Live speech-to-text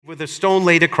with a stone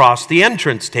laid across the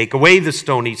entrance. Take away the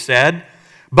stone, he said.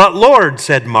 But Lord,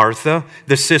 said Martha,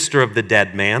 the sister of the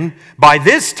dead man, by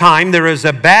this time there is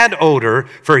a bad odor,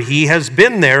 for he has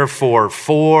been there for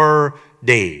 4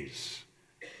 days.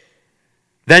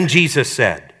 Then Jesus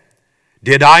said,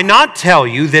 did I not tell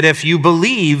you that if you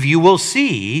believe, you will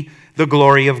see the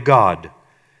glory of God?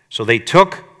 So they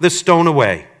took the stone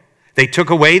away. They took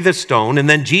away the stone, and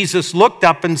then Jesus looked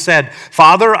up and said,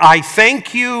 Father, I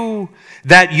thank you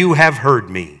that you have heard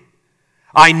me.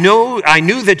 I knew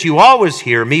that you always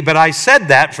hear me, but I said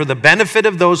that for the benefit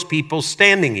of those people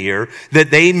standing here, that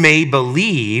they may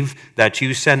believe that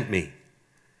you sent me.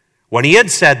 When he had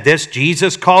said this,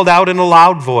 Jesus called out in a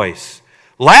loud voice,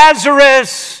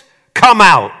 Lazarus, come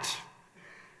out.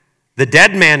 The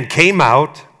dead man came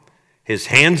out, his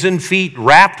hands and feet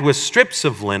wrapped with strips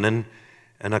of linen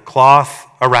and a cloth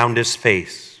around his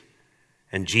face.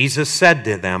 And Jesus said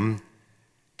to them,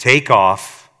 take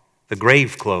off the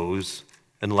grave clothes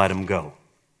and let him go.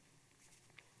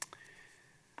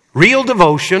 Real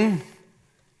devotion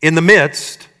in the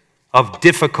midst of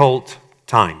difficult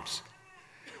times.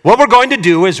 What we're going to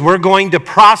do is we're going to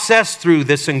process through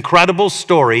this incredible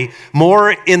story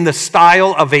more in the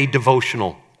style of a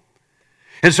devotional.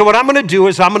 And so what I'm going to do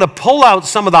is I'm going to pull out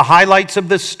some of the highlights of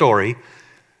this story,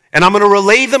 and I'm going to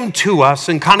relay them to us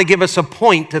and kind of give us a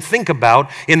point to think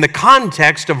about in the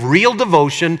context of real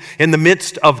devotion in the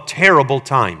midst of terrible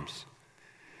times.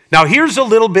 Now, here's a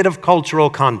little bit of cultural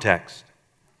context.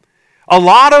 A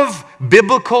lot of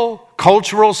biblical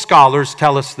cultural scholars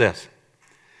tell us this,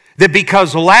 that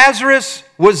because Lazarus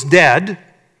was dead,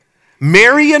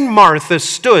 Mary and Martha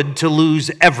stood to lose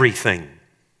everything.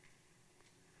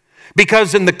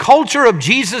 Because in the culture of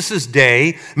Jesus'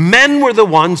 day, men were the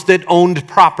ones that owned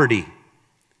property.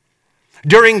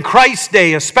 During Christ's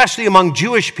day, especially among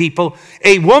Jewish people,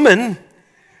 a woman,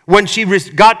 when she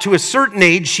got to a certain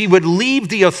age, she would leave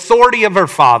the authority of her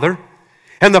father,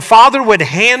 and the father would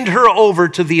hand her over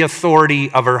to the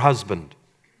authority of her husband.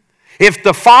 If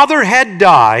the father had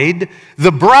died,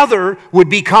 the brother would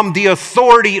become the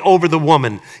authority over the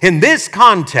woman. In this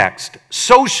context,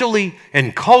 socially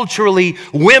and culturally,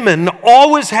 women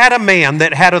always had a man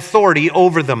that had authority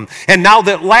over them. And now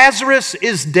that Lazarus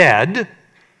is dead,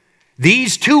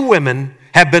 these two women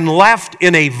have been left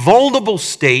in a vulnerable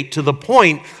state to the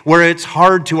point where it's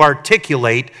hard to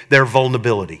articulate their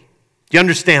vulnerability. Do you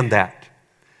understand that?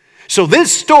 So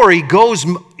this story goes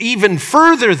even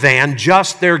further than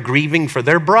just their grieving for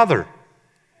their brother.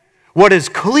 What is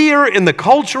clear in the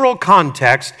cultural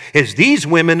context is these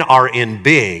women are in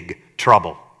big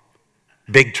trouble.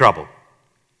 Big trouble.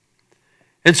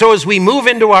 And so as we move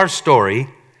into our story,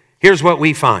 here's what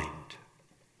we find.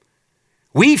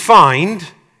 We find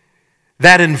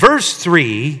that in verse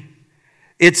 3,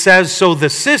 it says, so the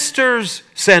sisters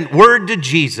sent word to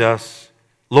Jesus,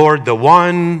 Lord, the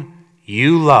one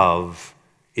you love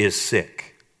is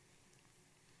sick.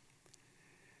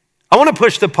 I want to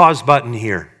push the pause button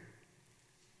here.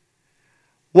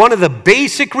 One of the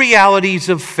basic realities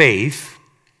of faith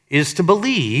is to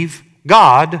believe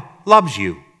God loves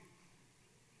you.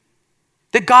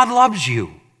 That God loves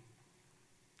you.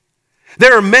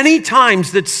 There are many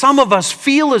times that some of us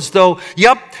feel as though,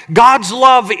 God's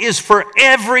love is for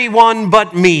everyone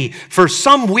but me. For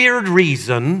some weird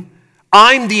reason,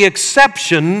 I'm the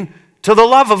exception to the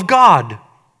love of God.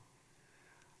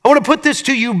 I want to put this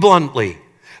to you bluntly.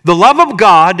 The love of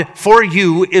God for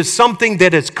you is something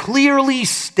that is clearly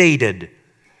stated.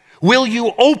 Will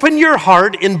you open your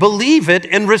heart and believe it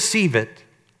and receive it?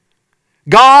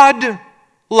 God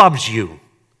loves you.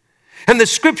 And the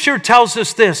scripture tells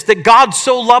us this, that God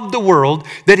so loved the world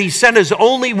that he sent his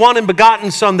only one and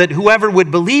begotten Son, that whoever would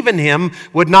believe in him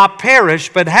would not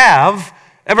perish but have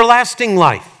everlasting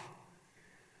life.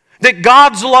 That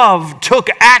God's love took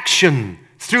action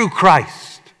through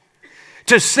Christ.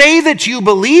 To say that you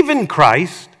believe in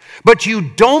Christ, but you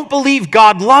don't believe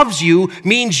God loves you,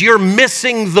 means you're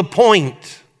missing the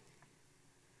point.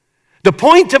 The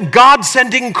point of God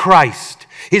sending Christ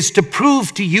is to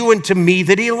prove to you and to me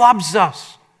that he loves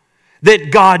us.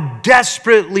 That God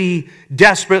desperately,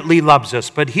 desperately loves us.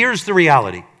 But here's the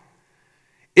reality.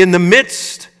 In the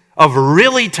midst of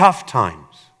really tough times,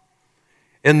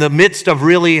 in the midst of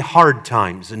really hard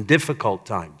times and difficult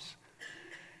times,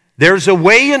 there's a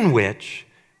way in which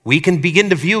we can begin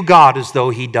to view God as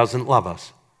though he doesn't love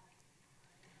us.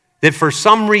 That for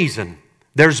some reason,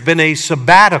 there's been a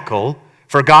sabbatical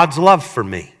for God's love for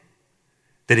me.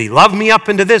 That he loved me up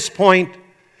into this point.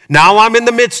 Now I'm in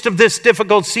the midst of this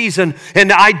difficult season,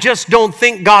 and I just don't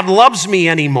think God loves me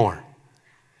anymore.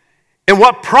 And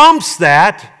what prompts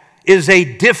that is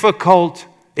a difficult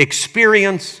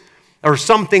experience or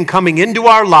something coming into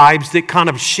our lives that kind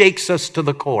of shakes us to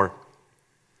the core.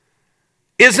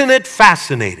 Isn't it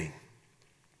fascinating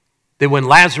that when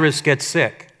Lazarus gets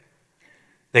sick,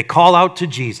 they call out to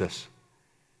Jesus.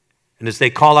 And as they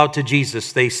call out to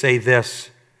Jesus, they say this,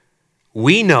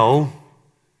 "We know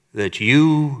that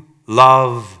you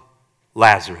love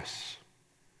Lazarus.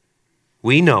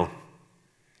 We know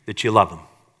that you love him."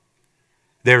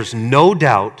 There's no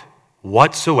doubt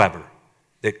whatsoever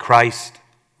that Christ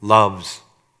loves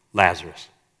Lazarus.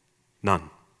 None.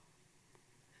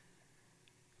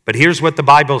 But here's what the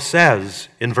Bible says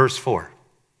in verse 4.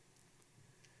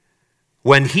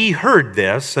 When he heard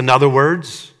this, in other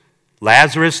words,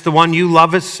 Lazarus, the one you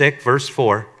love, is sick, verse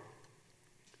 4.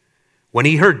 When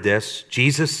he heard this,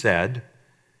 Jesus said,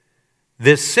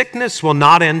 "This sickness will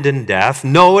not end in death.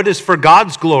 No, it is for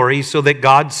God's glory, so that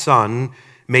God's Son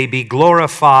may be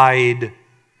glorified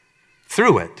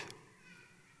through it."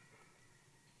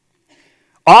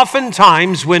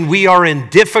 Oftentimes, when we are in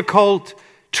difficult,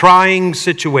 trying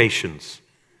situations,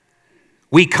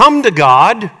 we come to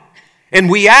God and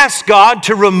we ask God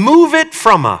to remove it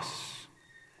from us.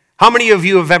 How many of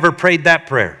you have ever prayed that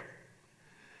prayer?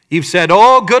 You've said,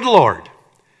 "Oh, good Lord,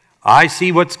 I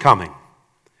see what's coming."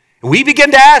 And we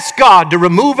begin to ask God to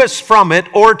remove us from it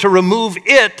or to remove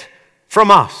it from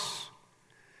us.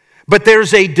 But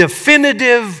there's a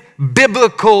definitive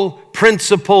biblical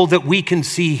principle that we can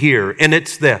see here, and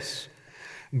it's this.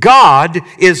 God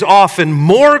is often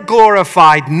more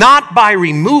glorified not by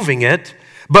removing it,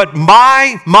 but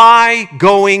by my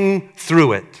going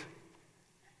through it.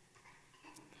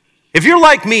 If you're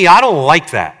like me, I don't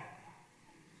like that.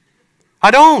 I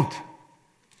don't.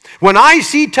 When I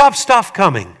see tough stuff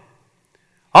coming,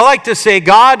 I like to say,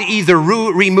 God, either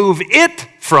remove it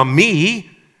from me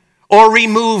or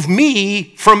remove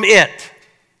me from it.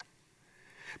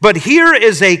 But here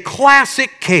is a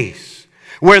classic case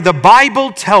where the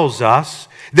Bible tells us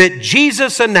that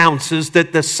Jesus announces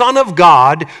that the Son of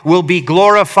God will be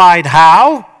glorified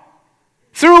how?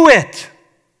 Through it.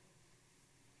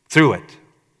 Through it.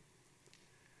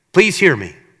 Please hear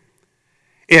me.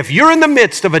 If you're in the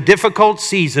midst of a difficult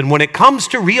season, when it comes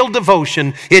to real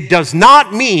devotion, it does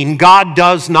not mean God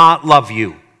does not love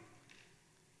you.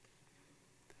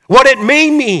 What it may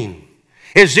mean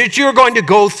is that you're going to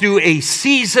go through a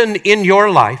season in your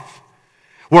life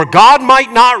where God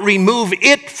might not remove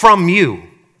it from you,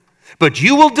 but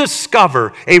you will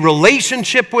discover a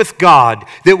relationship with God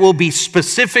that will be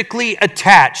specifically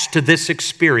attached to this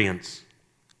experience.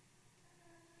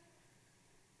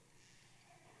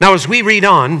 Now, as we read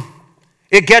on,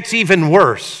 it gets even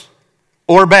worse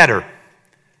or better,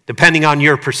 depending on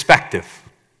your perspective.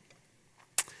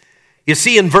 You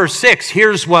see, in verse 6,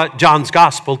 here's what John's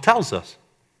gospel tells us.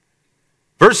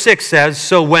 Verse 6 says,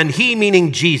 "So when he,"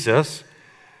 meaning Jesus,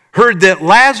 "heard that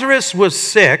Lazarus was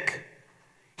sick,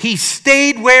 he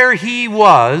stayed where he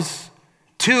was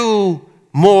 2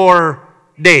 more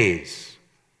days."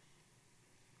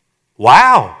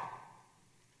 Wow.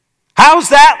 How's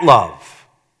that love?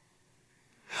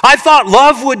 I thought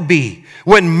love would be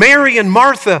when Mary and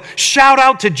Martha shout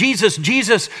out to Jesus,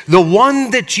 "Jesus, the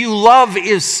one that you love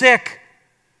is sick."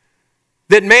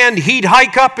 That man, he'd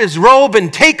hike up his robe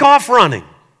and take off running.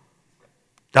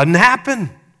 Doesn't happen.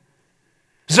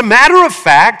 As a matter of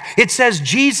fact, it says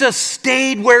Jesus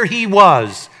stayed where he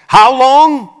was. How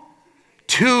long?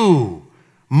 2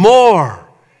 more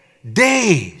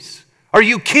days. Are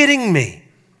you kidding me?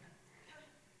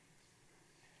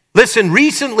 Listen,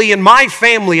 recently in my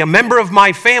family, a member of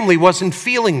my family wasn't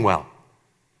feeling well.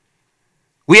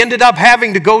 We ended up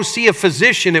having to go see a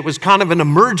physician. It was kind of an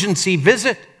emergency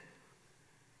visit.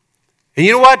 And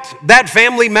you know what that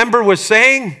family member was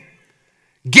saying?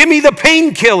 "Give me the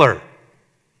painkiller."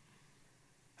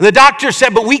 And the doctor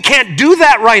said, "But we can't do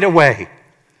that right away.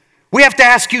 We have to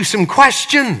ask you some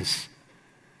questions."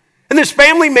 And this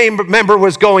family member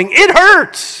was going, "It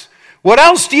hurts. What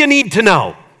else do you need to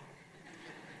know?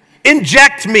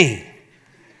 Inject me.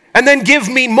 And then give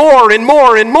me more and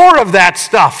more and more of that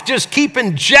stuff. Just keep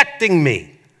injecting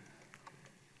me."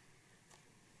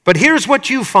 But here's what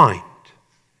you find.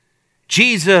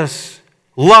 Jesus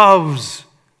loves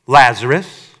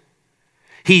Lazarus.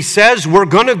 He says we're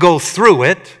going to go through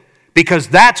it because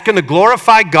that's going to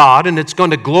glorify God and it's going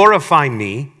to glorify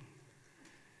me.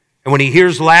 And when he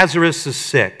hears Lazarus is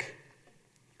sick,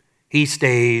 he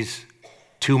stays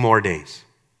 2 more days.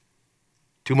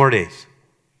 2 more days.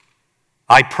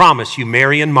 I promise you,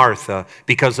 Mary and Martha,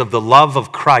 because of the love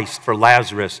of Christ for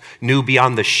Lazarus, knew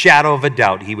beyond the shadow of a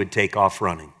doubt he would take off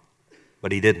running.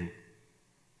 But he didn't.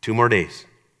 2 more days.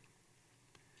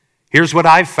 Here's what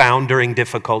I've found during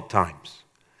difficult times.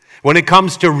 When it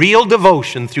comes to real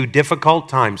devotion through difficult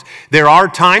times, there are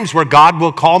times where God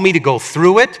will call me to go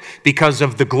through it because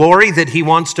of the glory that He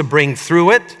wants to bring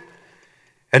through it.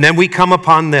 And then we come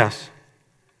upon this.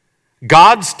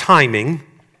 God's timing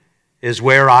is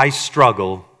where I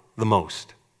struggle the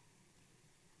most.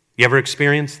 You ever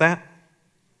experienced that?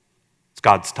 It's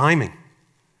God's timing.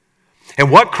 And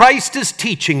what Christ is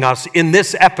teaching us in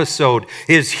this episode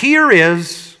is here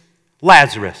is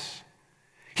Lazarus.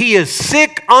 He is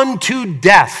sick unto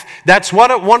death. That's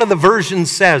what one of the versions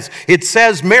says. It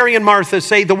says, Mary and Martha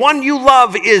say, the one you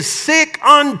love is sick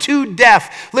unto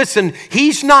death. Listen,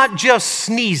 he's not just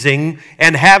sneezing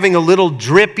and having a little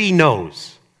drippy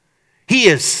nose. He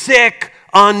is sick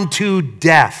unto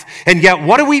death. And yet,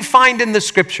 what do we find in the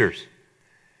scriptures?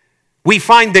 We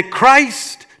find that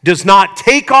Christ does not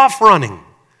take off running,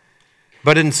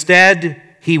 but instead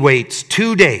he waits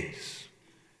 2 days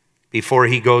before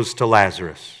he goes to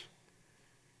Lazarus.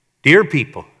 Dear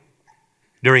people,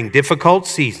 during difficult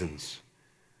seasons,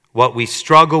 what we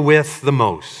struggle with the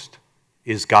most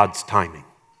is God's timing.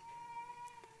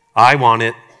 I want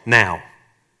it now.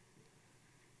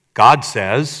 God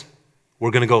says,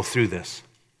 we're going to go through this.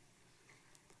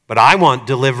 But I want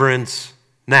deliverance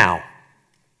now.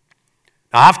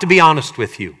 Now, I have to be honest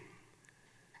with you.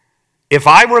 If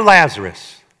I were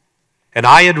Lazarus and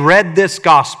I had read this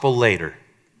gospel later,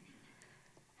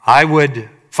 I would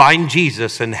find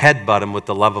Jesus and headbutt him with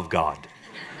the love of God.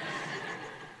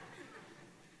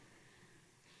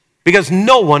 Because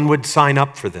no one would sign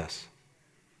up for this.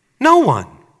 No one.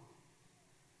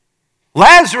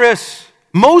 Lazarus,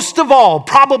 most of all,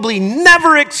 probably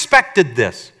never expected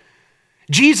this.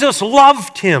 Jesus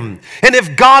loved him. And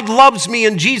if God loves me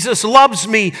and Jesus loves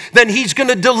me, then he's going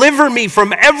to deliver me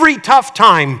from every tough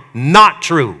time. Not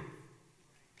true.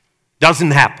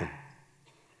 Doesn't happen.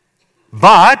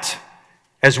 But,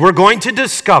 as we're going to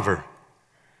discover,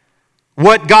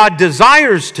 what God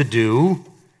desires to do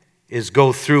is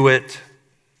go through it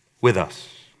with us.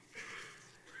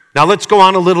 Now let's go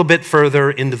on a little bit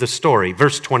further into the story.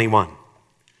 Verse 21.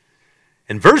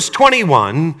 In verse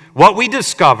 21, what we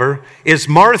discover is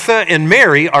Martha and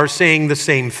Mary are saying the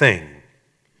same thing.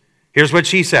 Here's what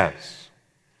she says.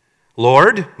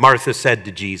 Lord, Martha said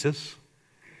to Jesus,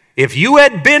 if you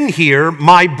had been here,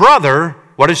 my brother,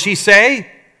 what does she say?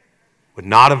 Would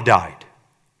not have died.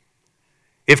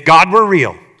 If God were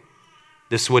real,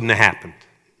 this wouldn't have happened.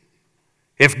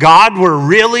 If God were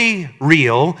really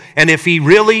real, and if he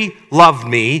really loved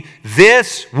me,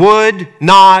 this would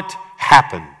not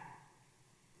happen.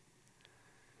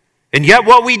 And yet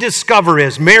what we discover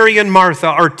is Mary and Martha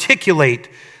articulate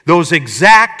those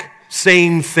exact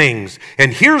same things.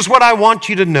 And here's what I want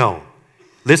you to know.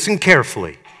 Listen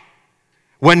carefully.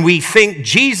 When we think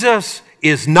Jesus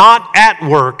is not at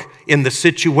work in the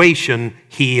situation,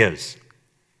 he is.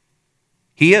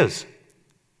 He is.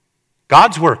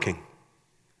 God's working.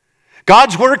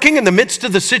 God's working in the midst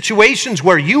of the situations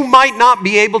where you might not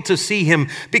be able to see him,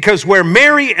 because where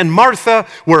Mary and Martha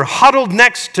were huddled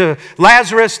next to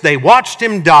Lazarus, they watched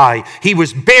him die. He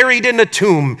was buried in a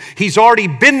tomb. He's already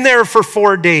been there for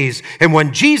 4 days. And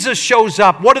when Jesus shows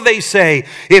up, what do they say?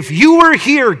 If you were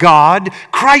here, God,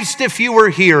 Christ, if you were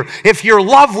here, if your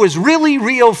love was really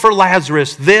real for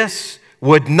Lazarus, this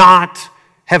would not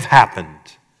have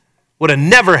happened. Would have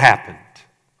never happened.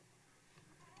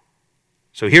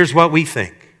 So here's what we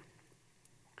think.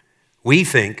 We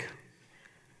think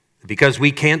that because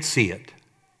we can't see it,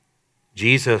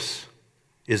 Jesus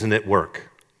isn't at work.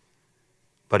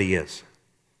 But he is.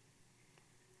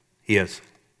 He is.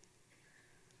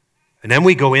 And then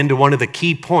we go into one of the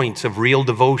key points of real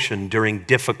devotion during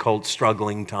difficult,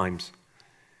 struggling times.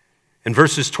 And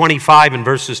verses 25 and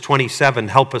verses 27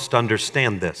 help us to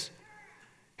understand this.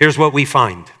 Here's what we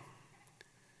find.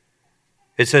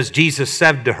 It says, Jesus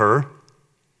said to her,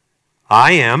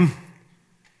 I am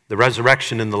the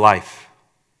resurrection and the life.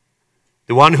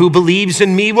 The one who believes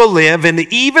in me will live, and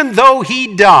even though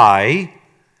he die,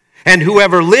 and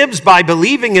whoever lives by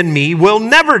believing in me will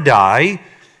never die.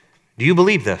 Do you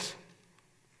believe this?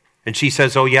 And she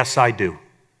says, oh, yes, I do.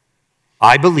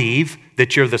 I believe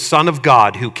that you're the Son of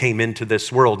God who came into this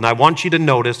world. And I want you to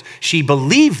notice she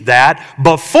believed that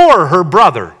before her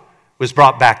brother was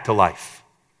brought back to life.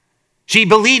 She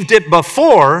believed it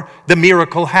before the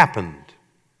miracle happened.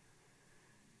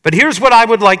 But here's what I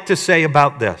would like to say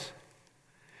about this.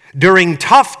 During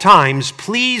tough times,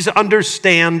 please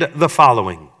understand the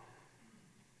following.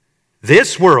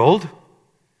 This world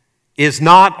is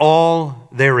not all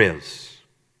there is.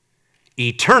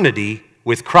 Eternity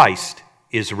with Christ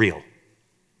is real.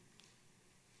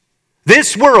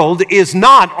 This world is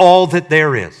not all that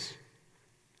there is.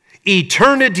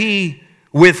 Eternity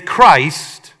with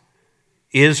Christ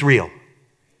is real.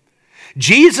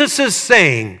 Jesus is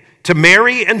saying to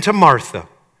Mary and to Martha,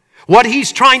 what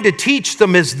he's trying to teach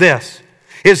them is this,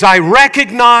 is I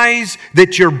recognize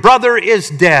that your brother is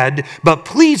dead, but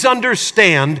please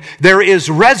understand there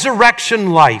is resurrection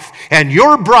life, and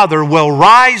your brother will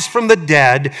rise from the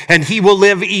dead, and he will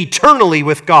live eternally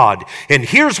with God. And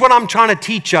here's what I'm trying to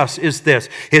teach us is this,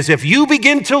 is if you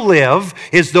begin to live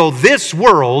as though this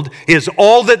world is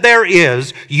all that there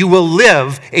is, you will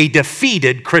live a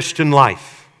defeated Christian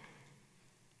life.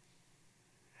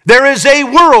 There is a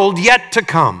world yet to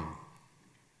come.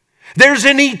 There's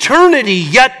an eternity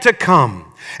yet to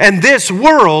come. And this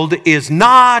world is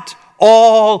not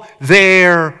all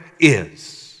there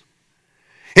is.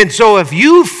 And so if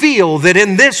you feel that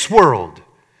in this world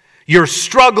you're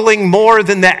struggling more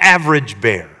than the average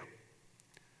bear,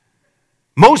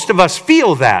 most of us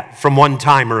feel that from one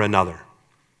time or another.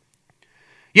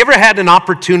 You ever had an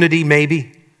opportunity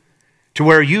maybe to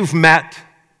where you've met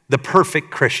the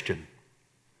perfect Christian?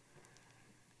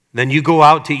 Then you go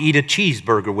out to eat a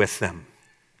cheeseburger with them,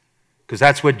 because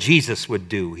that's what Jesus would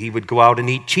do. He would go out and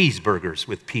eat cheeseburgers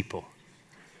with people.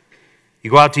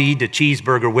 You go out to eat a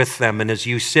cheeseburger with them, and as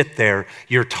you sit there,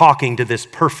 you're talking to this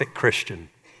perfect Christian.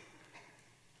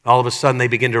 All of a sudden, they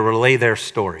begin to relay their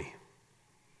story,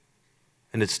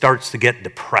 and it starts to get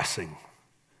depressing,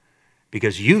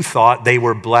 because you thought they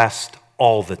were blessed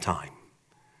all the time.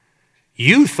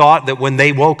 You thought that when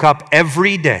they woke up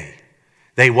every day,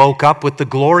 they woke up with the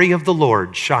glory of the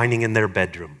Lord shining in their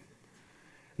bedroom.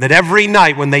 That every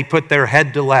night when they put their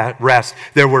head to rest,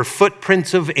 there were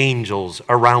footprints of angels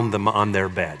around them on their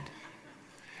bed.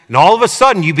 And all of a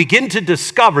sudden, you begin to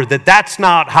discover that that's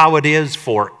not how it is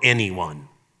for anyone.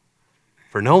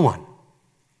 For no one.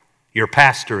 Your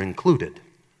pastor included.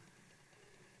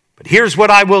 But here's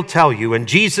what I will tell you, and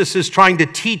Jesus is trying to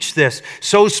teach this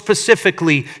so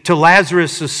specifically to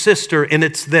Lazarus' sister, and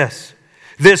it's this.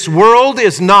 This world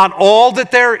is not all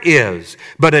that there is,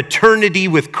 but eternity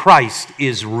with Christ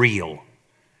is real.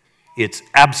 It's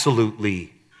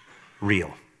absolutely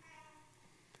real.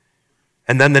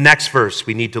 And then the next verse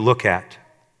we need to look at,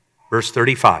 verse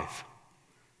 35.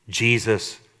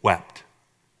 Jesus wept.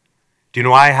 Do you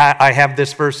know why I have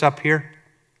this verse up here?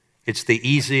 It's the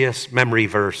easiest memory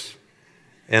verse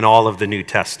in all of the New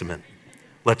Testament.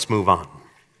 Let's move on.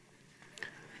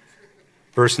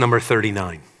 Verse number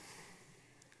 39.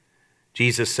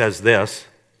 Jesus says this,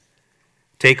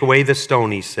 "Take away the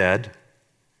stone," he said.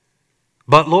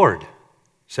 "But Lord,"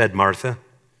 said Martha,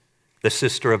 the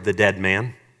sister of the dead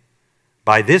man,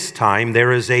 "by this time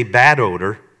there is a bad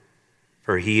odor,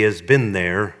 for he has been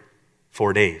there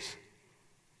 4 days."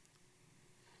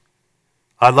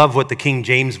 I love what the King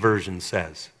James Version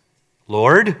says.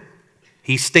 "Lord,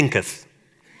 he stinketh."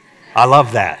 I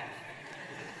love that.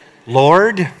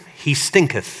 "Lord, he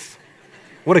stinketh."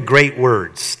 What a great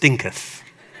word, stinketh.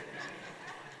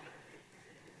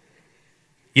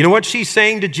 You know what she's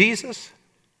saying to Jesus?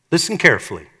 Listen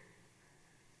carefully.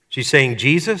 She's saying,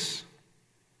 Jesus,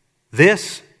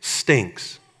 this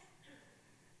stinks.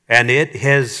 And it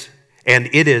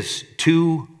is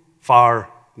too far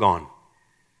gone.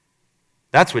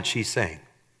 That's what she's saying.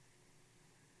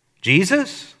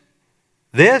 Jesus,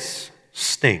 this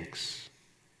stinks.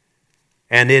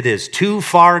 And it is too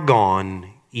far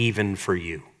gone even for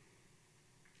you.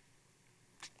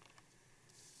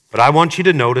 But I want you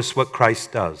to notice what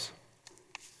Christ does.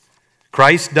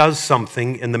 Christ does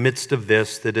something in the midst of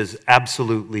this that is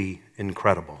absolutely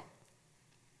incredible.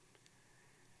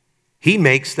 He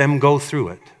makes them go through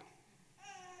it.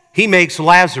 He makes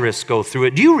Lazarus go through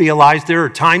it. Do you realize there are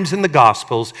times in the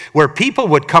Gospels where people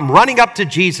would come running up to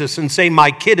Jesus and say,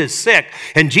 "My kid is sick,"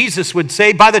 and Jesus would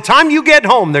say, "By the time you get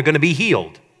home, they're going to be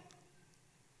healed."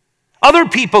 Other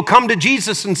people come to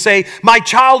Jesus and say, "My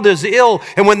child is ill,"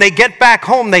 and when they get back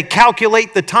home, they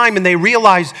calculate the time and they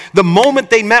realize the moment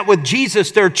they met with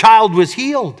Jesus, their child was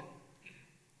healed.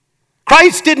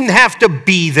 Christ didn't have to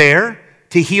be there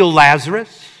to heal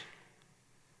Lazarus,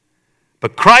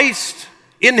 but Christ,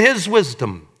 in his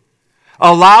wisdom,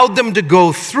 allowed them to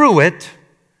go through it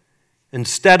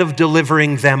instead of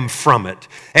delivering them from it.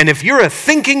 And if you're a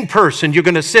thinking person, you're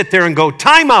going to sit there and go,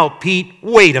 "Time out, Pete,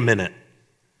 wait a minute."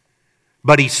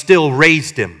 But he still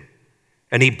raised him,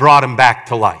 and he brought him back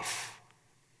to life.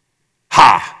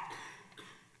 Ha!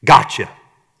 Gotcha.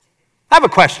 I have a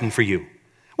question for you.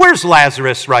 Where's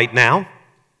Lazarus right now?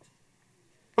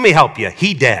 Let me help you.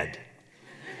 He dead.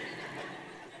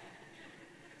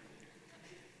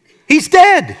 He's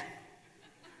dead.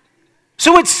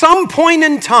 So at some point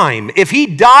in time, if he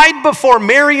died before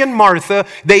Mary and Martha,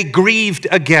 they grieved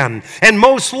again. And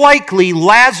most likely,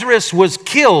 Lazarus was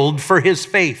killed for his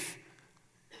faith.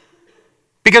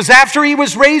 Because after he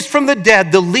was raised from the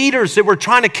dead, the leaders that were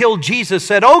trying to kill Jesus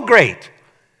said, oh, great.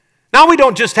 Now we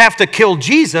don't just have to kill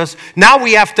Jesus, now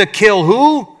we have to kill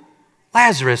who?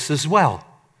 Lazarus as well.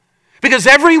 Because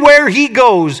everywhere he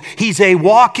goes, he's a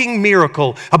walking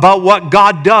miracle about what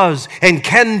God does and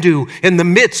can do in the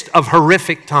midst of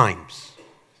horrific times.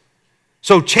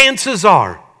 So chances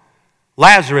are,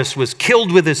 Lazarus was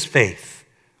killed with his faith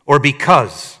or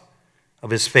because of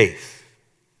his faith.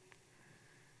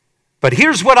 But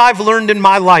here's what I've learned in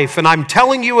my life, and I'm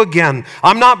telling you again,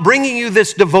 I'm not bringing you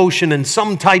this devotion in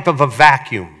some type of a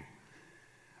vacuum.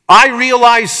 I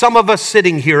realize some of us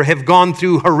sitting here have gone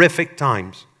through horrific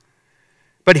times.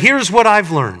 But here's what I've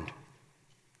learned.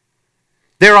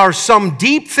 There are some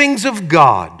deep things of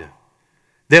God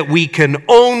that we can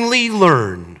only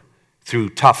learn through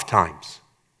tough times.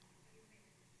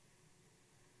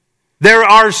 There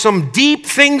are some deep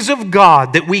things of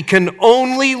God that we can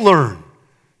only learn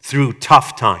through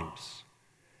tough times.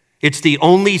 It's the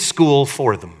only school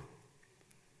for them.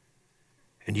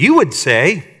 And you would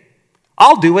say,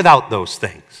 I'll do without those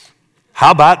things. How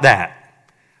about that?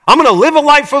 I'm going to live a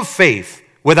life of faith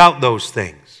without those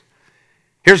things.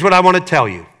 Here's what I want to tell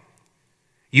you.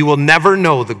 You will never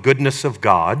know the goodness of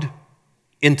God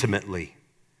intimately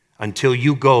until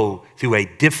you go through a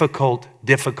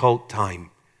difficult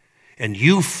time. And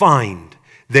you find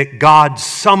that God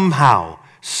somehow,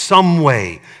 some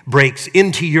way breaks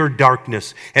into your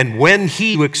darkness. And when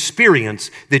he experience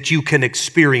that you can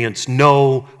experience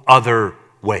no other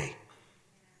way.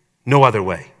 No other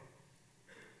way.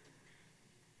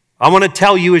 I want to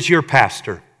tell you as your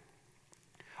pastor,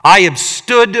 I have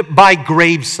stood by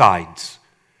gravesides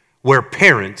where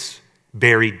parents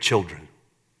buried children.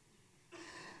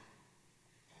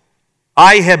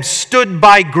 I have stood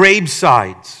by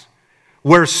gravesides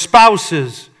where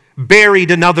spouses buried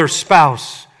another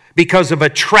spouse because of a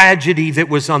tragedy that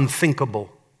was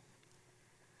unthinkable.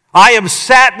 I have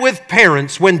sat with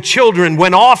parents when children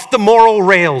went off the moral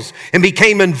rails and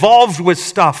became involved with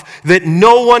stuff that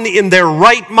no one in their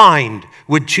right mind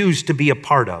would choose to be a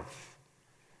part of.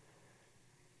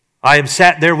 I have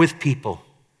sat there with people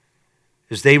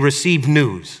as they received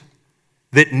news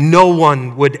that no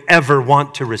one would ever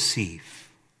want to receive.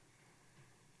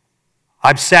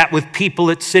 I've sat with people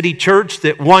at City Church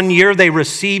that one year they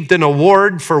received an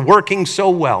award for working so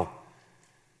well.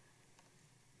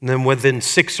 And then within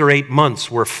 6 or 8 months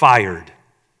were fired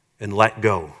and let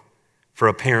go for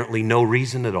apparently no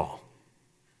reason at all.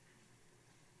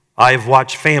 I have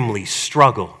watched families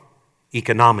struggle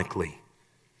economically.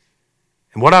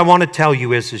 And what I want to tell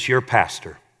you is, as your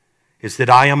pastor, is that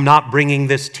I am not bringing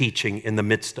this teaching in the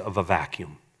midst of a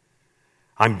vacuum.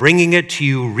 I'm bringing it to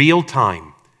you real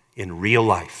time in real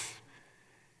life.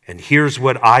 And here's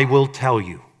what I will tell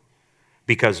you.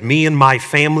 Because me and my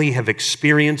family have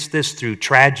experienced this through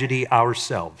tragedy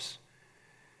ourselves.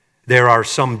 There are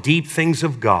some deep things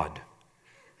of God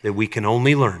that we can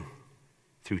only learn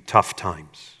through tough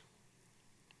times.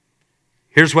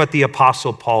 Here's what the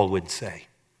Apostle Paul would say.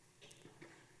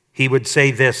 He would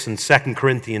say this in 2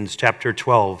 Corinthians chapter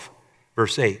 12,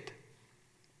 verse 8.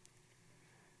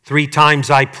 3 times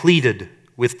I pleaded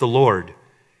with the Lord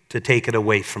to take it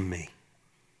away from me.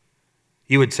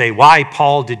 You would say, why,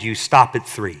 Paul, did you stop at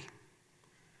 3?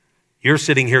 You're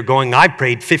sitting here going, I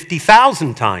prayed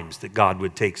 50,000 times that God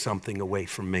would take something away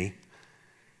from me.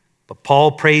 But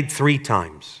Paul prayed 3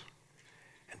 times.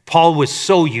 And Paul was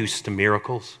so used to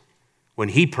miracles. When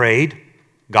he prayed,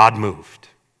 God moved.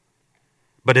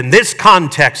 But in this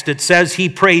context, it says he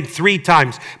prayed 3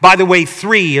 times. By the way,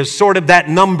 3 is sort of that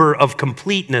number of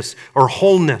completeness or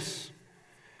wholeness.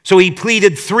 So he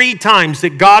pleaded 3 times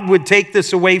that God would take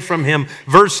this away from him.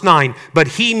 Verse 9, but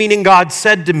he, meaning God,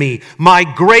 said to me, my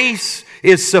grace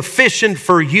is sufficient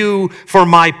for you, for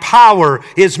my power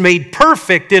is made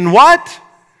perfect in what?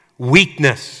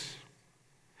 Weakness.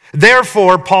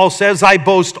 Therefore, Paul says, I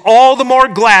boast all the more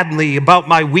gladly about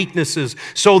my weaknesses,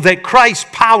 so that Christ's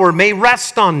power may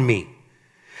rest on me.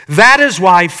 That is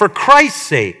why, for Christ's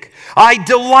sake, I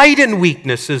delight in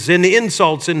weaknesses, in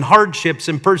insults, in hardships,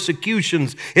 in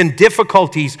persecutions, in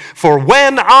difficulties. For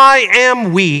when I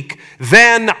am weak,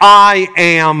 then I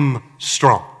am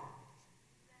strong.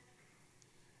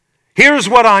 Here's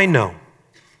what I know.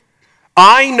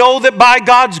 I know that by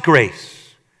God's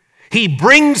grace, he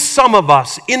brings some of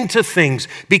us into things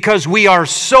because we are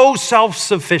so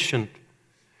self-sufficient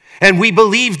and we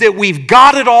believe that we've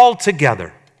got it all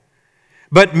together.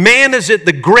 But man, is it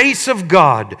the grace of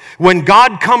God when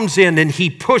God comes in and he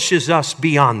pushes us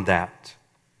beyond that.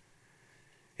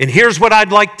 And here's what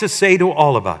I'd like to say to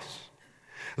all of us.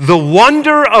 The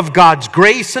wonder of God's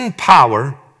grace and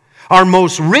power are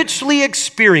most richly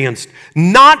experienced,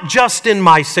 not just in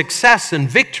my success and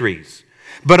victories,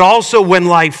 but also when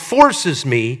life forces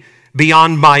me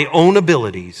beyond my own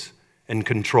abilities and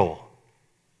control.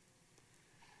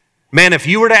 Man, if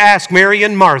you were to ask Mary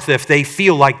and Martha if they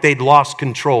feel like they'd lost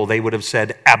control, they would have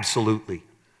said, absolutely.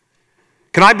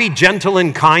 Can I be gentle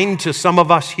and kind to some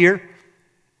of us here?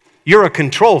 You're a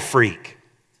control freak.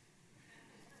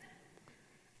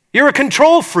 You're a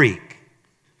control freak.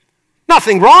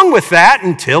 Nothing wrong with that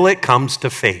until it comes to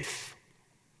faith.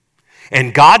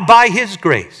 And God, by his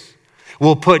grace,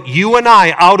 will put you and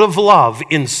I out of love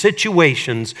in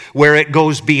situations where it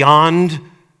goes beyond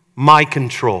my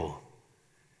control.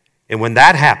 And when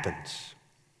that happens,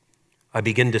 I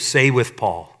begin to say with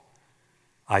Paul,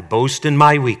 I boast in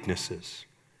my weaknesses,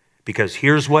 because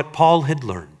here's what Paul had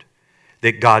learned,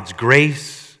 that God's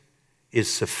grace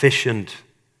is sufficient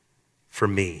for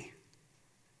me.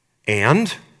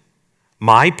 And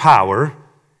my power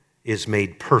is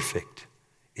made perfect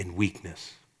in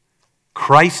weakness.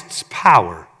 Christ's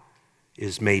power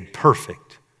is made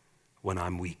perfect when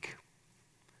I'm weak.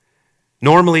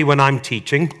 Normally, when I'm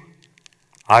teaching,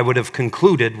 I would have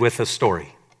concluded with a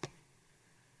story.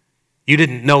 You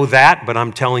didn't know that, but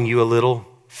I'm telling you a little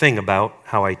thing about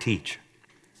how I teach.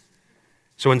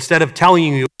 So instead of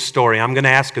telling you a story, I'm going to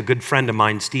ask a good friend of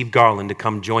mine, Steve Garland, to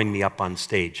come join me up on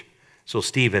stage. So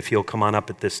Steve, if you'll come on up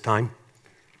at this time.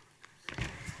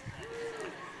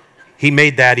 He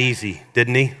made that easy,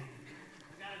 didn't he?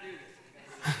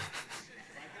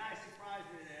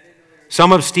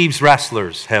 Some of Steve's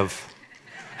wrestlers have...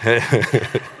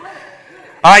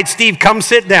 All right, Steve, come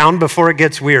sit down before it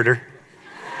gets weirder.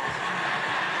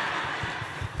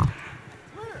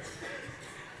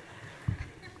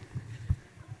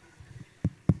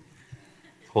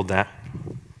 Hold that.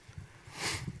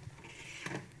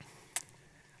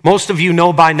 Most of you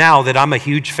know by now that I'm a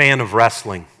huge fan of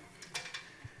wrestling.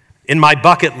 In my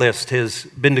bucket list has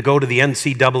been to go to the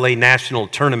NCAA national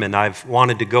tournament. I've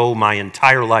wanted to go my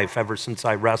entire life, ever since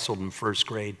I wrestled in first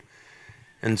grade.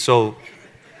 And so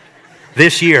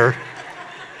this year,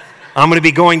 I'm going to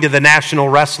be going to the National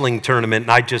Wrestling Tournament,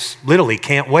 and I just literally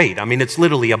can't wait. I mean, it's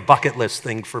literally a bucket list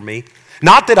thing for me.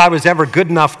 Not that I was ever good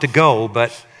enough to go,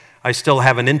 but I still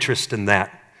have an interest in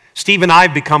that. Steve and I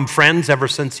have become friends ever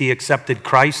since he accepted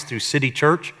Christ through City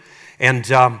Church. And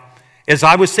as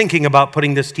I was thinking about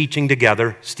putting this teaching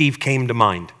together, Steve came to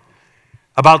mind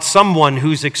about someone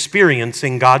who's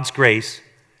experiencing God's grace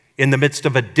in the midst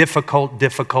of a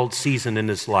difficult season in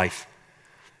his life.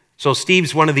 So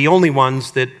Steve's one of the only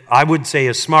ones that I would say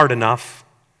is smart enough,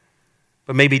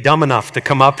 but maybe dumb enough to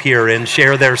come up here and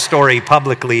share their story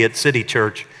publicly at City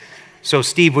Church. So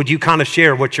Steve, would you kind of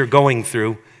share what you're going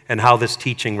through and how this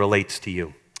teaching relates to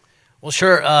you? Well,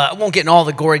 sure. I won't get in all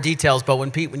the gory details, but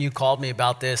when you called me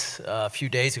about this a few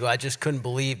days ago, I just couldn't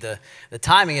believe the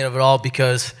timing of it all,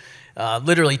 because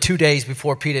literally 2 days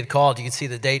before Pete had called, you can see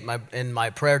the date in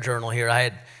my prayer journal here, I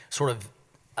had sort of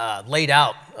laid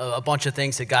out a bunch of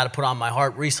things that God had put on my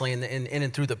heart recently in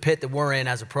and through the pit that we're in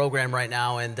as a program right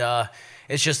now, and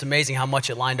it's just amazing how much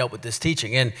it lined up with this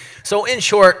teaching. And so in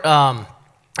short,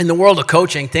 in the world of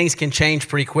coaching, things can change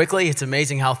pretty quickly. It's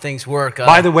amazing how things work.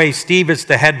 By the way, Steve is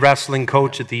the head wrestling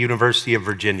coach at the University of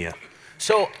Virginia.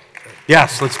 So,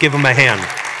 yes, let's give him a hand.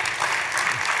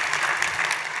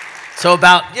 So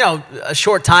about, a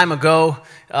short time ago,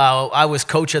 I was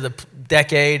coach of the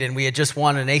decade, and we had just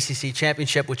won an ACC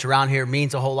championship, which around here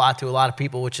means a whole lot to a lot of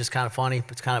people, which is kind of funny.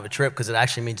 It's kind of a trip because it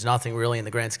actually means nothing really in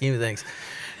the grand scheme of things.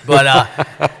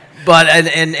 But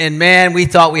and man, we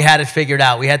thought we had it figured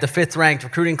out. We had the 5th ranked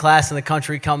recruiting class in the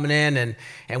country coming in,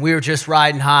 and we were just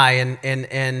riding high.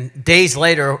 And days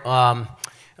later,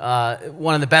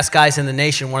 one of the best guys in the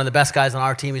nation, one of the best guys on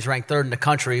our team, he's ranked 3rd in the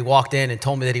country, walked in and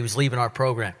told me that he was leaving our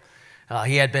program.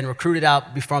 He had been recruited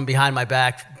out from behind my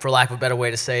back, for lack of a better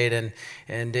way to say it,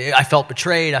 and I felt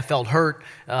betrayed. I felt hurt.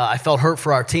 I felt hurt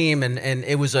for our team, and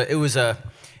it was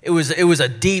a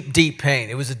deep pain.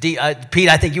 It was a deep. Pete,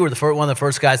 I think you were one of the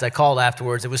first guys I called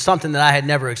afterwards. It was something that I had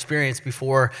never experienced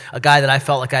before. A guy that I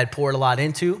felt like I had poured a lot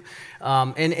into,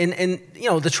 and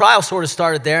the trial sort of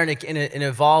started there, and it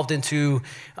evolved into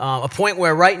a point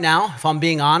where right now, if I'm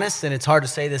being honest, and it's hard to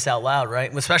say this out loud,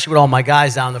 right, especially with all my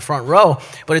guys down in the front row,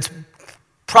 but it's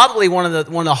probably one of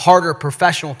the harder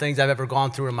professional things I've ever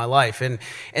gone through in my life. And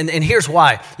here's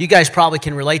why. You guys probably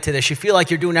can relate to this. You feel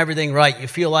like you're doing everything right. You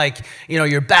feel like,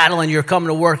 you're battling, you're coming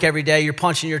to work every day, you're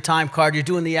punching your time card, you're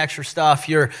doing the extra stuff.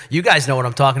 You guys know what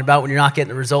I'm talking about when you're not getting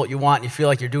the result you want and you feel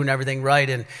like you're doing everything right.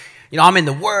 And I'm in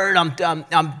the Word, I'm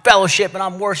fellowshipping,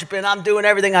 I'm worshiping, I'm doing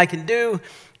everything I can do,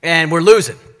 and we're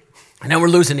losing. And then we're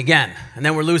losing again, and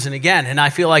then we're losing again. And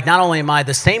I feel like not only am I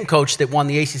the same coach that won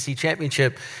the ACC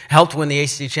championship, helped win the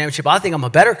ACC championship, I think I'm a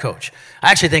better coach.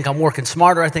 I actually think I'm working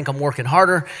smarter. I think I'm working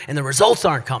harder, and the results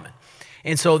aren't coming.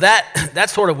 And so that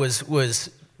sort of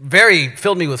was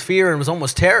filled me with fear and was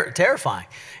almost terrifying.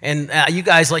 And you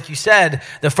guys, like you said,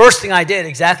 the first thing I did,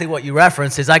 exactly what you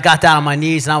referenced, is I got down on my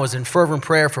knees and I was in fervent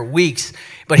prayer for weeks.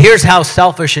 But here's how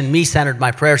selfish and me-centered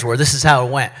my prayers were. This is how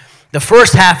it went. The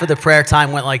first half of the prayer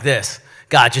time went like this.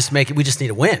 God, just make it. We just need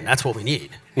a win. That's what we need.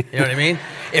 You know what I mean?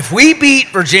 If we beat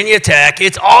Virginia Tech,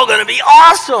 it's all going to be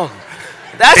awesome.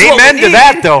 That's Amen what we need. to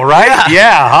that, though, right?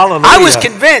 Yeah, hallelujah. I was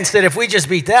convinced that if we just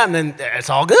beat them, then it's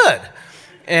all good.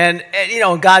 And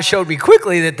God showed me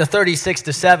quickly that the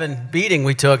 36-7 beating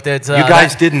we took. You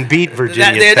guys didn't beat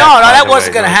Virginia Tech. No, that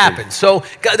wasn't going to happen. So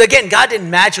again, God didn't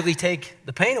magically take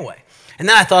the pain away. And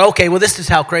then I thought, okay, well, this is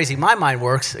how crazy my mind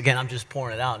works. Again, I'm just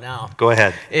pouring it out now. Go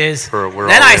ahead. Then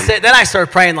I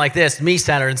started praying like this,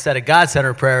 me-centered instead of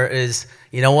God-centered prayer is,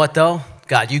 you know what, though?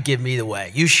 God, you give me the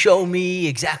way. You show me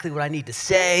exactly what I need to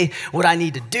say, what I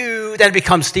need to do. Then it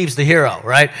becomes Steve's the hero,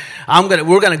 right?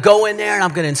 We're going to go in there, and I'm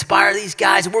going to inspire these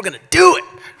guys, and we're going to do it.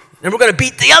 And we're going to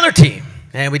beat the other team.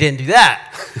 And we didn't do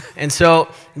that. And so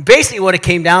basically what it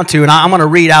came down to, and I'm going to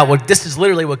read out, this is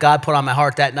literally what God put on my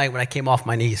heart that night when I came off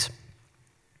my knees.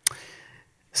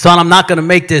 Son, I'm not going to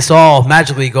make this all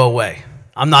magically go away.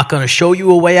 I'm not going to show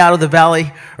you a way out of the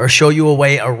valley or show you a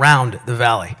way around the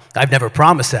valley. I've never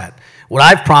promised that. What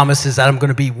I've promised is that I'm going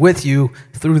to be with you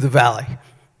through the valley.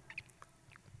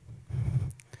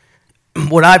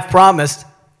 What I've promised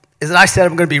is that I said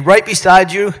I'm going to be right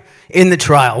beside you in the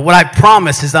trial. What I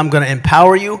promise is I'm going to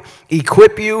empower you,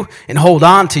 equip you, and hold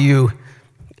on to you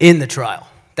in the trial.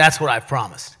 That's what I've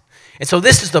promised. And so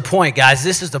this is the point, guys.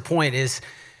 This is the point is,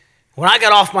 when I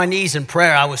got off my knees in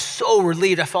prayer, I was so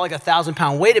relieved. I felt like a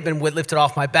 1,000-pound weight had been lifted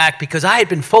off my back because I had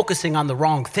been focusing on the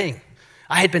wrong thing.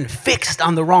 I had been fixed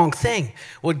on the wrong thing.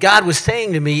 What God was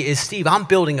saying to me is, Steve, I'm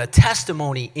building a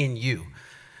testimony in you.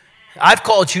 I've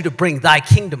called you to bring thy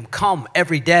kingdom come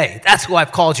every day. That's who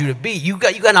I've called you to be. You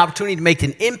got an opportunity to make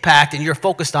an impact, and you're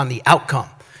focused on the outcome.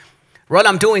 What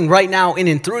I'm doing right now in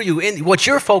and through you, what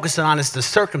you're focusing on is the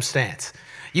circumstance.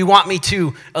 You want me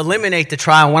to eliminate the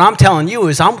trial. What I'm telling you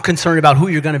is I'm concerned about who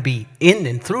you're going to be in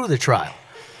and through the trial.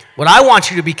 What I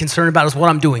want you to be concerned about is what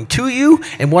I'm doing to you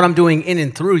and what I'm doing in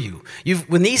and through you.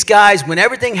 When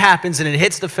everything happens and it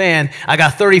hits the fan, I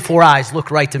got 34 eyes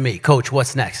look right to me. Coach,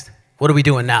 what's next? What are we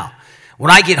doing now? When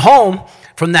I get home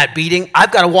from that beating,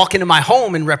 I've got to walk into my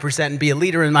home and represent and be a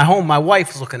leader in my home. My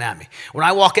wife's looking at me. When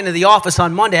I walk into the office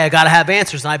on Monday, I got to have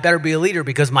answers, and I better be a leader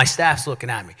because my staff's looking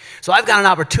at me. So I've got an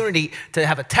opportunity to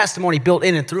have a testimony built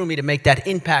in and through me to make that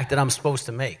impact that I'm supposed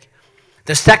to make.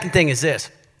 The second thing is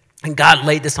this, and God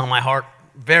laid this on my heart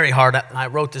very hard, and I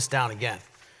wrote this down again.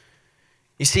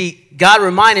 You see, God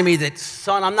reminded me that,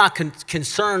 son, I'm not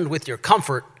concerned with your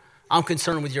comfort. I'm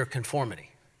concerned with your conformity.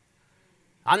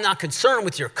 I'm not concerned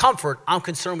with your comfort. I'm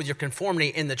concerned with your conformity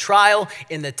in the trial,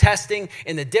 in the testing,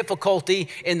 in the difficulty,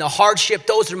 in the hardship.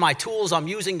 Those are my tools I'm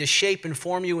using to shape and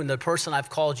form you in the person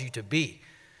I've called you to be.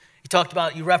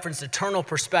 You referenced eternal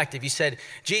perspective. You said,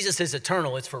 Jesus is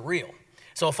eternal. It's for real.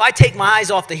 So if I take my eyes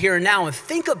off the here and now and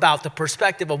think about the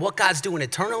perspective of what God's doing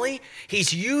eternally,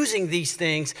 he's using these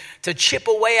things to chip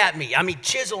away at me.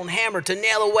 Chisel and hammer to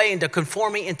nail away into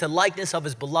conforming into likeness of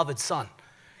his beloved son.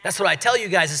 That's what I tell you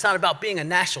guys. It's not about being a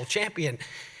national champion.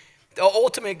 The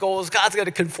ultimate goal is God's going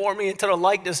to conform me into the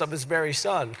likeness of his very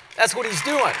son. That's what he's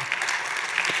doing.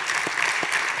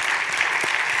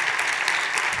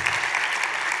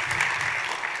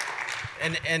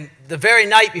 And the very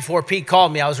night before Pete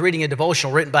called me, I was reading a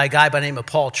devotional written by a guy by the name of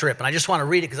Paul Tripp. And I just want to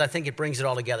read it because I think it brings it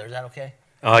all together. Is that okay?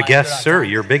 Yes, sir.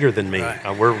 You're bigger than me.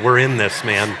 Right. We're in this,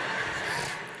 man.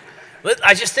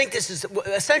 I just think this is,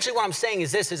 essentially what I'm saying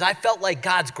is this, is I felt like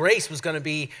God's grace was going to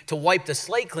be to wipe the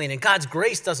slate clean, and God's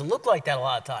grace doesn't look like that a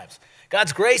lot of times.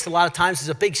 God's grace a lot of times is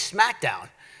a big smackdown,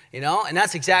 and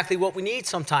that's exactly what we need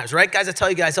sometimes, right? Guys, I tell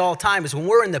you guys all the time is when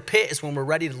we're in the pit is when we're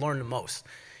ready to learn the most.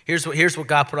 Here's what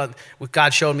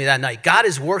God showed me that night. God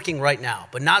is working right now,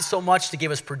 but not so much to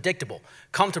give us predictable,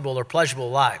 comfortable, or pleasurable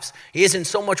lives. He isn't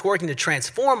so much working to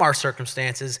transform our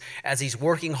circumstances as he's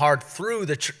working hard through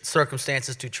the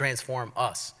circumstances to transform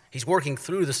us. He's working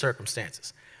through the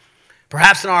circumstances.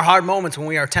 Perhaps in our hard moments when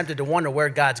we are tempted to wonder where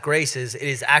God's grace is, it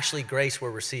is actually grace we're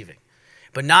receiving.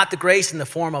 But not the grace in the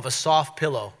form of a soft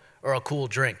pillow or a cool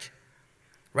drink.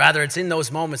 Rather, it's in those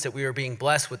moments that we are being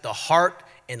blessed with the heart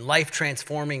and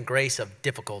life-transforming grace of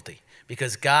difficulty.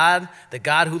 Because God, the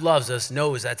God who loves us,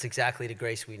 knows that's exactly the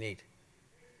grace we need.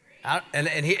 And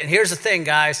here's the thing,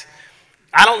 guys.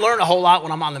 I don't learn a whole lot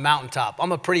when I'm on the mountaintop.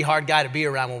 I'm a pretty hard guy to be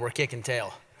around when we're kicking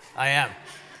tail. I am.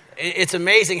 It's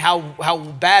amazing how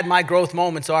bad my growth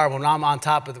moments are when I'm on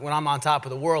top of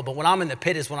the world. But when I'm in the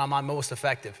pit is when I'm most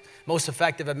effective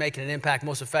at making an impact,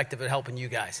 most effective at helping you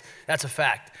guys. That's a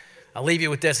fact. I'll leave you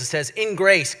with this. It says, in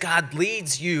grace, God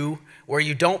leads you where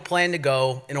you don't plan to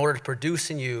go in order to produce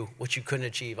in you what you couldn't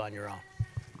achieve on your own.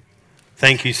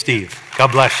 Thank you, Steve.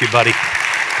 God bless you, buddy.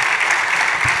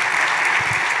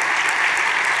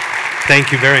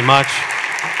 Thank you very much.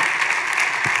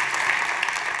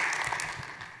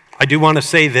 I do want to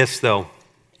say this, though.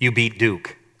 You beat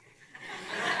Duke.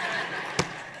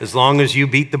 As long as you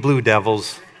beat the Blue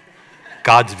Devils,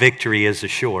 God's victory is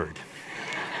assured.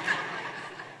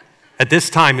 At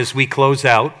this time, as we close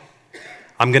out,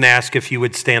 I'm going to ask if you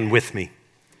would stand with me.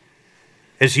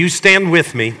 As you stand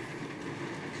with me,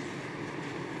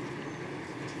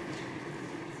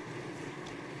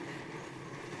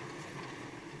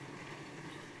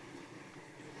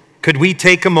 could we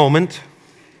take a moment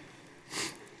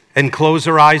and close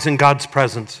our eyes in God's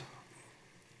presence?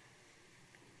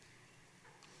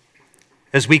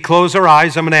 As we close our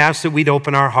eyes, I'm going to ask that we'd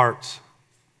open our hearts.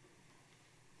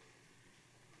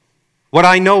 What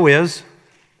I know is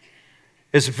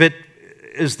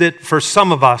that for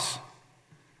some of us,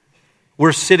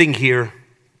 we're sitting here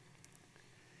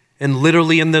and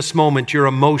literally in this moment, your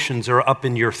emotions are up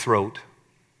in your throat.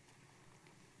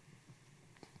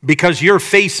 Because you're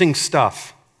facing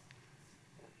stuff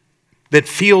that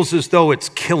feels as though it's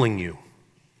killing you.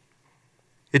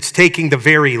 It's taking the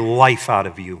very life out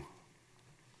of you.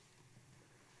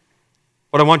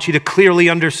 What I want you to clearly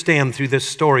understand through this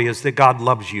story is that God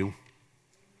loves you.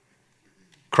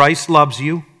 Christ loves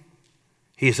you.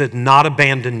 He has not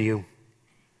abandoned you.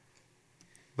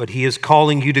 But He is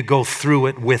calling you to go through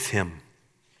it with Him.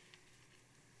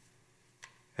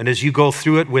 And as you go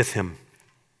through it with Him,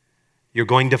 you're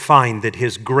going to find that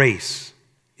His grace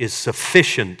is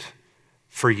sufficient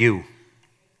for you.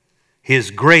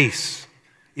 His grace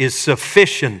is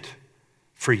sufficient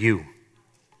for you.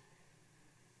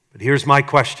 But here's my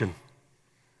question.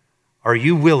 Are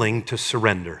you willing to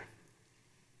surrender?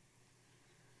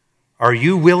 Are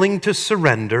you willing to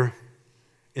surrender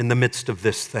in the midst of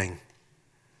this thing?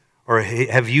 Or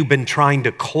have you been trying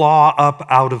to claw up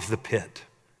out of the pit?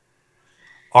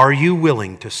 Are you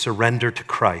willing to surrender to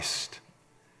Christ?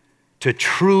 To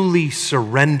truly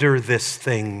surrender this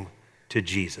thing to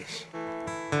Jesus?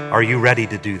 Are you ready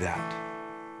to do that?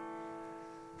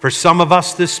 For some of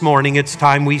us this morning, it's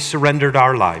time we surrendered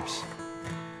our lives.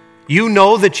 You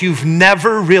know that you've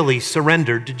never really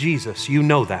surrendered to Jesus. You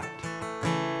know that.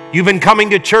 You've been coming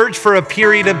to church for a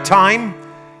period of time,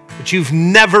 but you've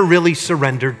never really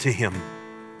surrendered to Him.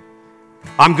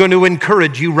 I'm going to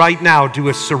encourage you right now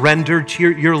to surrender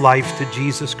your life to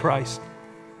Jesus Christ,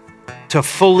 to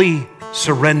fully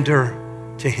surrender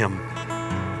to Him.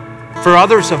 For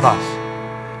others of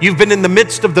us, you've been in the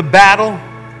midst of the battle,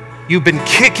 you've been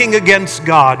kicking against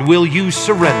God. Will you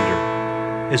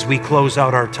surrender as we close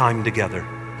out our time together?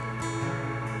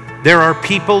 There are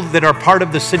people that are part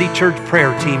of the City Church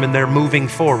prayer team and they're moving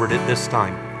forward at this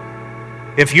time.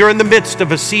 If you're in the midst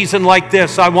of a season like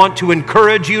this, I want to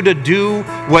encourage you to do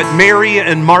what Mary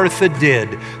and Martha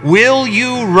did. Will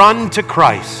you run to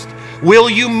Christ? Will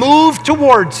you move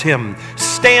towards Him,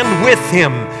 stand with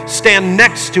Him, stand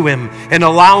next to Him, and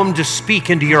allow Him to speak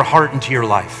into your heart and to your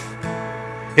life?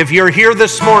 If you're here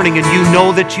this morning and you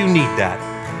know that you need that,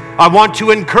 I want to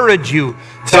encourage you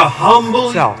to humble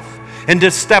yourself and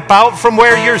to step out from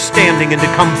where you're standing and to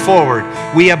come forward.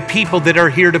 We have people that are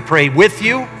here to pray with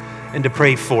you and to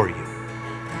pray for you.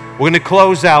 We're going to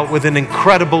close out with an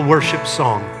incredible worship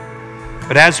song.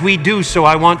 But as we do so,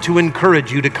 I want to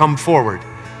encourage you to come forward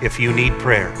if you need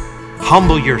prayer.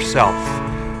 Humble yourself.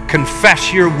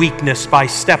 Confess your weakness by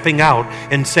stepping out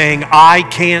and saying, I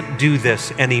can't do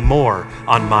this anymore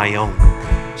on my own.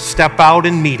 Step out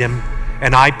and meet Him,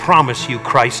 and I promise you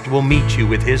Christ will meet you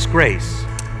with His grace,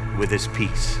 with His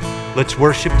peace. Let's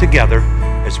worship together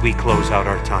as we close out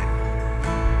our time.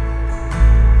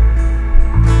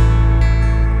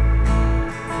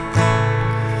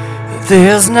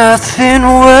 There's nothing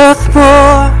worth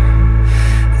more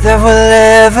that will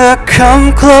ever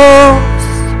come close.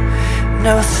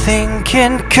 Nothing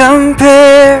can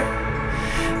compare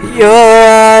You're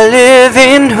our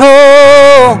living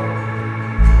hope.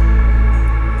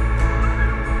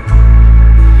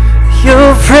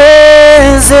 Your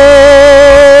presence.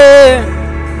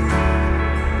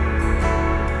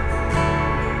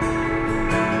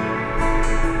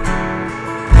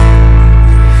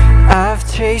 I've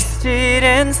tasted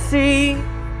and seen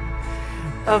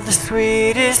of the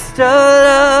sweetest of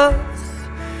loves,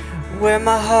 where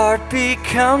my heart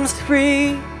becomes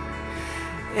free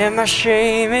and my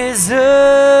shame is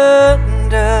undone.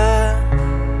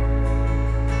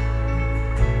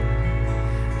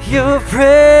 Your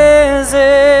presence,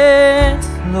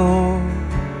 Lord.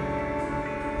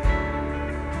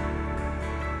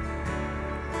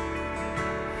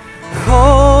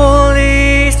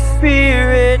 Holy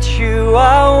Spirit, you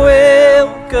are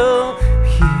welcome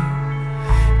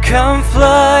here. Come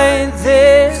flood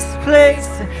this place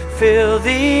and fill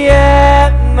the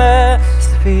atmosphere.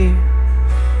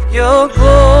 Your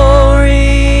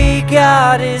glory,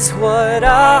 God, is what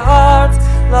our hearts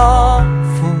long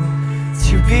for.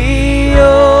 To be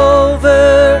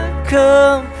overcome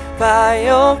by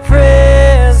your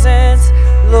presence,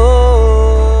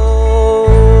 Lord.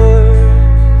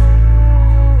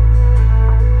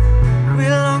 We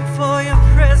long for your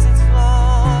presence,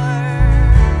 Lord.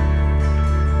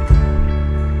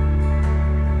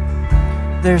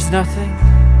 There's nothing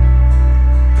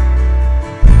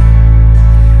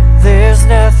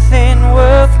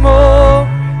worth more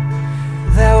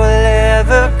that will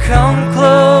ever come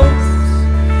close.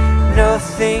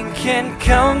 Nothing can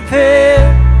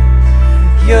compare.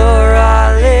 You're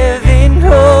our living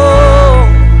hope.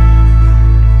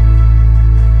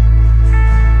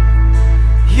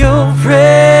 Your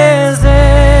presence.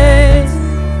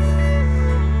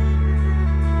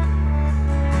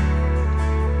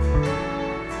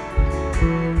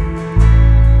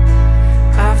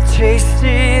 I've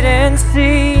tasted and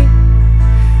seen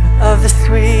of the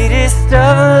sweetest of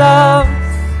loves,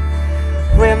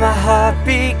 where my heart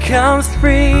becomes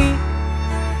free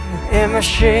and my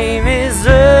shame is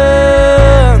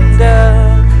undone.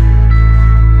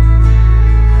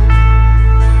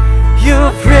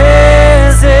 Your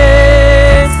presence,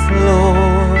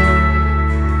 Lord.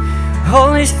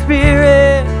 Holy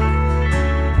Spirit,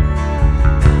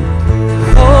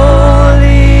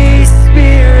 Holy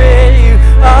Spirit, you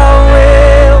are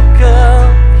welcome.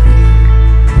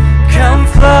 Come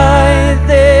flood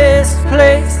this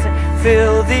place and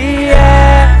fill the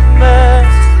atmosphere.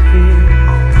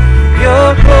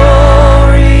 Your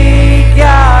glory,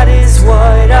 God, is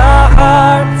what our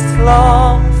hearts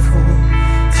long for.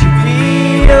 To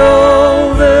be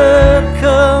overcome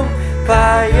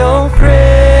by your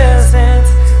presence,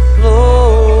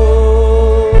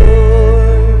 Lord.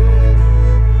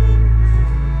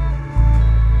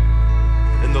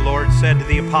 And the Lord said to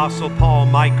the Apostle Paul,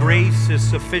 "My grace is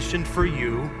sufficient for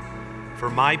you, for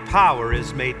my power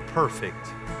is made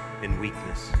perfect in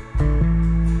weakness."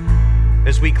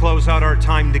 As we close out our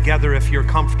time together, if you're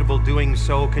comfortable doing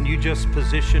so, can you just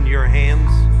position your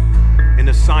hands in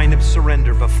a sign of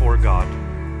surrender before God?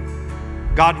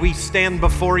 God, we stand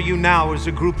before you now as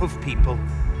a group of people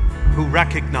who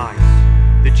recognize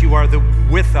that you are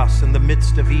with us in the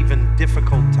midst of even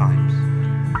difficult times.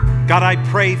 God, I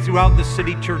pray throughout the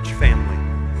City Church family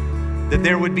that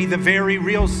there would be the very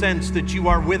real sense that you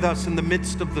are with us in the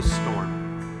midst of the storm,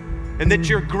 and that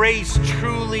your grace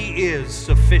truly is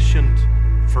sufficient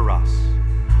for us.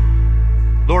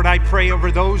 Lord, I pray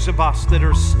over those of us that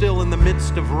are still in the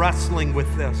midst of wrestling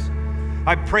with this.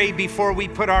 I pray before we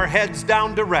put our heads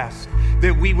down to rest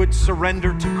that we would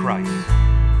surrender to Christ.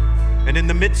 And in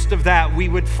the midst of that, we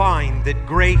would find that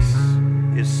grace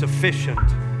is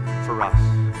sufficient for us.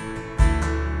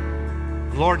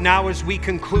 Lord, now as we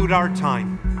conclude our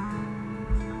time,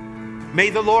 may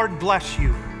the Lord bless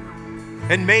you,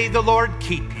 and may the Lord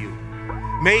keep you.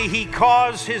 May he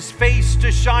cause his face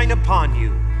to shine upon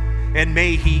you, and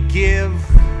may he give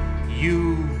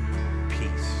you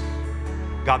peace.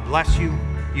 God bless you.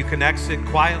 You can exit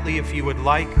quietly if you would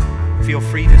like. Feel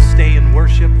free to stay and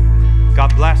worship.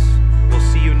 God bless. We'll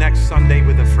see you next Sunday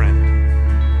with a friend.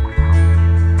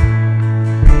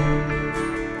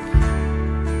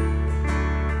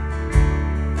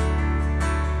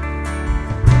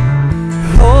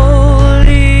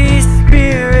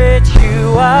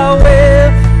 are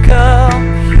welcome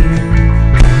here.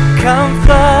 Come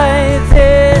fly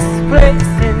this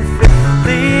place and fill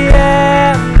the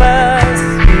atmosphere.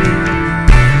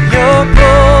 Your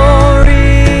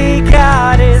glory,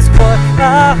 God, is what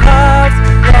our hearts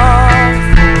long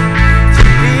for. To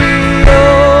be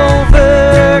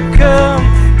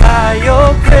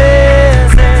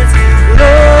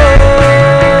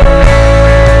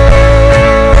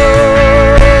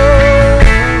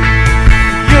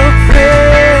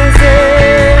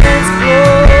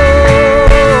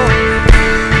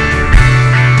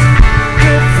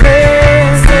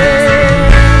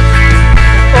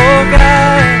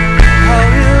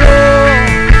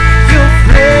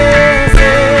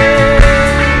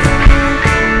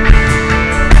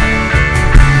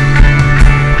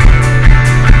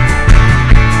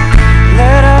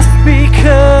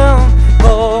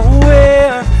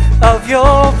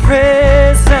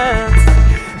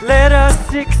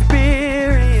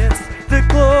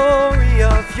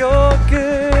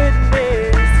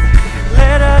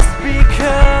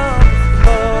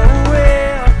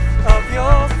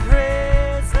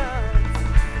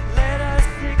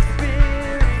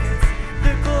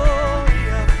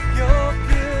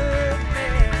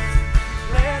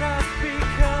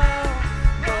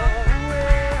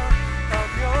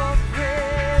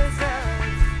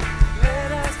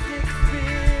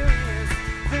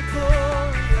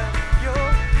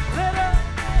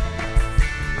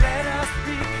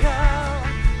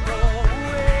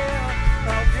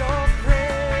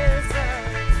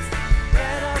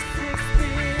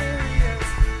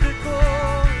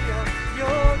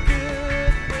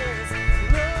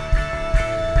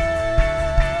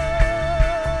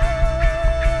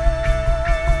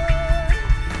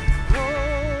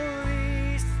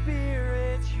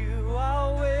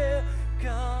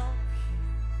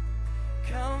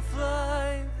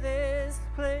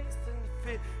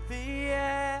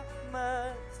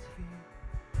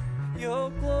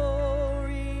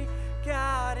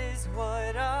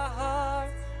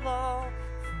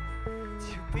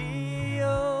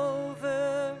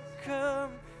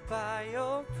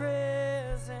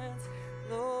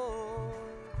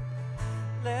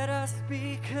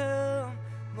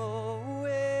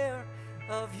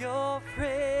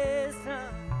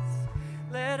presence.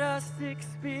 Let us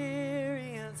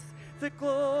experience the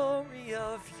glory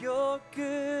of your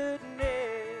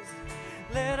goodness.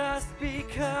 Let us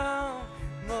become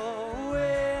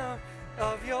aware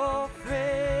of your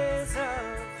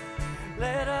presence.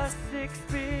 Let us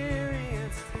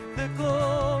experience the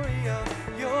glory of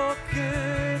your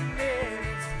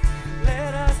goodness.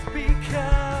 Let us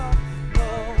become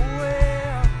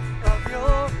aware of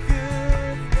your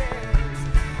goodness.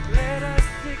 Let us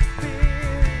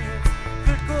experience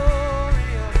the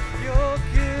glory of your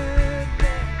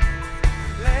goodness.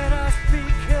 Let us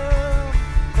become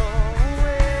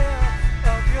aware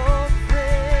of your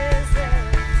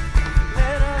presence.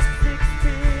 Let us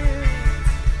experience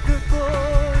the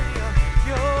glory of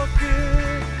your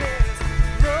goodness.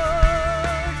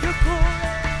 Lord, your glory.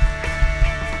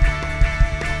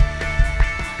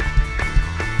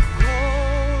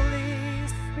 Holy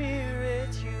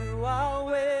Spirit, you are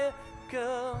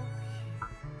welcome.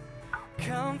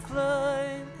 Come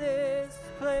flood this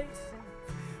place and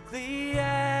the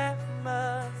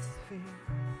atmosphere.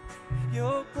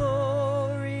 Your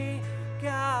glory,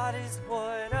 God, is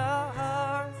what our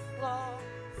hearts long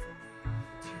for.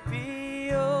 To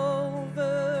be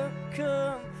overcome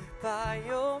by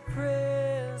your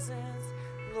presence,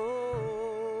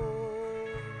 Lord.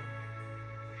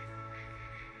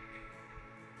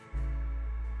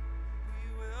 We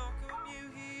welcome you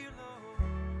here, Lord.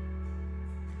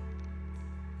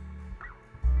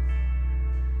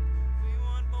 We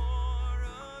want more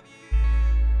of you,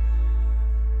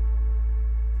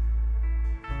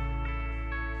 God.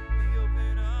 We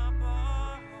open up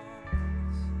our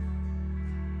hearts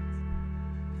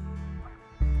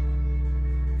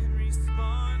and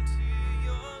respond to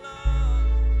your love.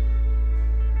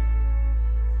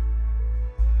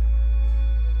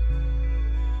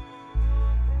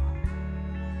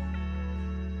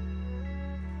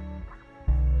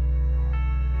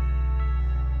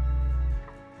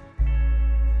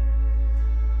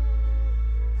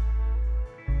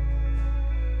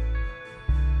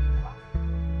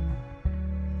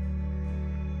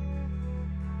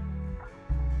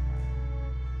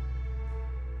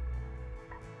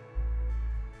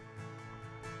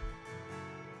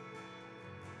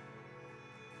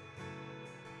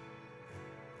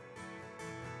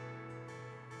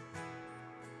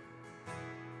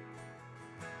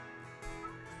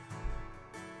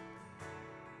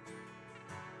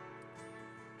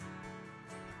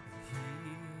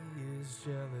 He is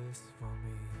jealous for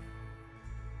me.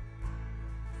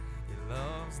 He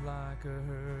loves like a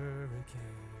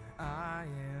hurricane. I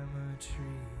am a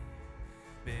tree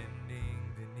bending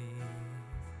beneath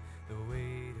the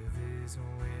weight of his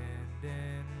wind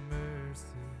and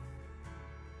mercy.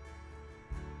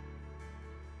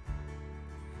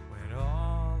 When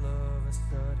all of a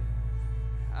sudden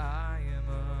I am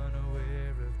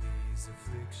unaware of these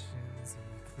afflictions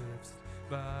eclipsed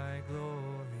by glory.